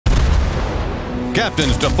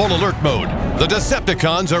Captains to full alert mode. The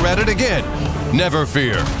Decepticons are at it again. Never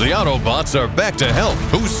fear, the Autobots are back to help.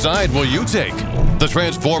 Whose side will you take? The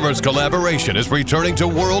Transformers collaboration is returning to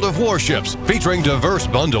World of Warships, featuring diverse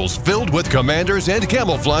bundles filled with commanders and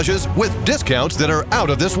camouflages with discounts that are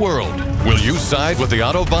out of this world. Will you side with the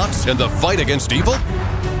Autobots in the fight against evil?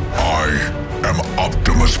 I am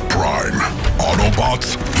Optimus Prime.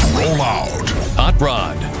 Autobots, roll out. Hot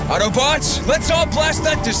Rod. Autobots, let's all blast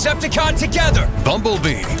that Decepticon together.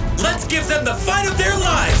 Bumblebee. Let's give them the fight of their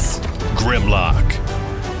lives. Grimlock.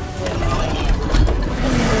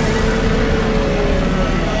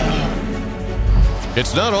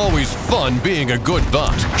 It's not always fun being a good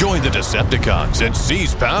bot. Join the Decepticons and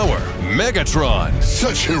seize power. Megatron.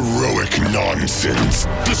 Such heroic nonsense.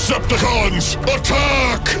 Decepticons,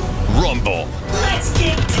 attack! Rumble. Let's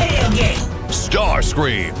get tailgate!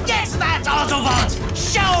 Starscream. Dispatch Autobots!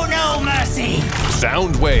 Show no mercy!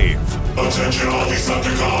 Soundwave. Attention all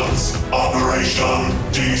Decepticons!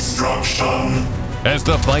 Operation Destruction! As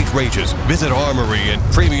the fight rages, visit Armory and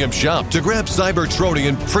Premium Shop to grab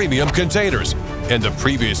Cybertronian Premium Containers and the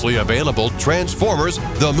previously available Transformers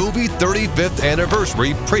The Movie 35th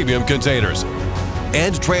Anniversary Premium Containers.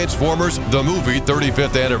 And Transformers The Movie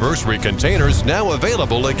 35th Anniversary Containers now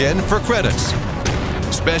available again for credits.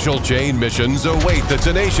 Special chain missions await the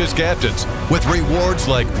tenacious captains with rewards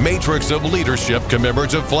like Matrix of Leadership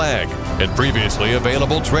commemorative flag and previously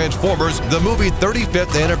available Transformers The Movie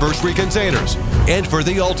 35th Anniversary containers. And for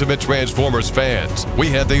the Ultimate Transformers fans, we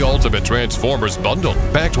have the Ultimate Transformers Bundle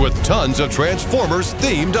packed with tons of Transformers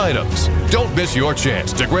themed items. Don't miss your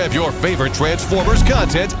chance to grab your favorite Transformers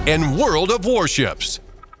content in World of Warships.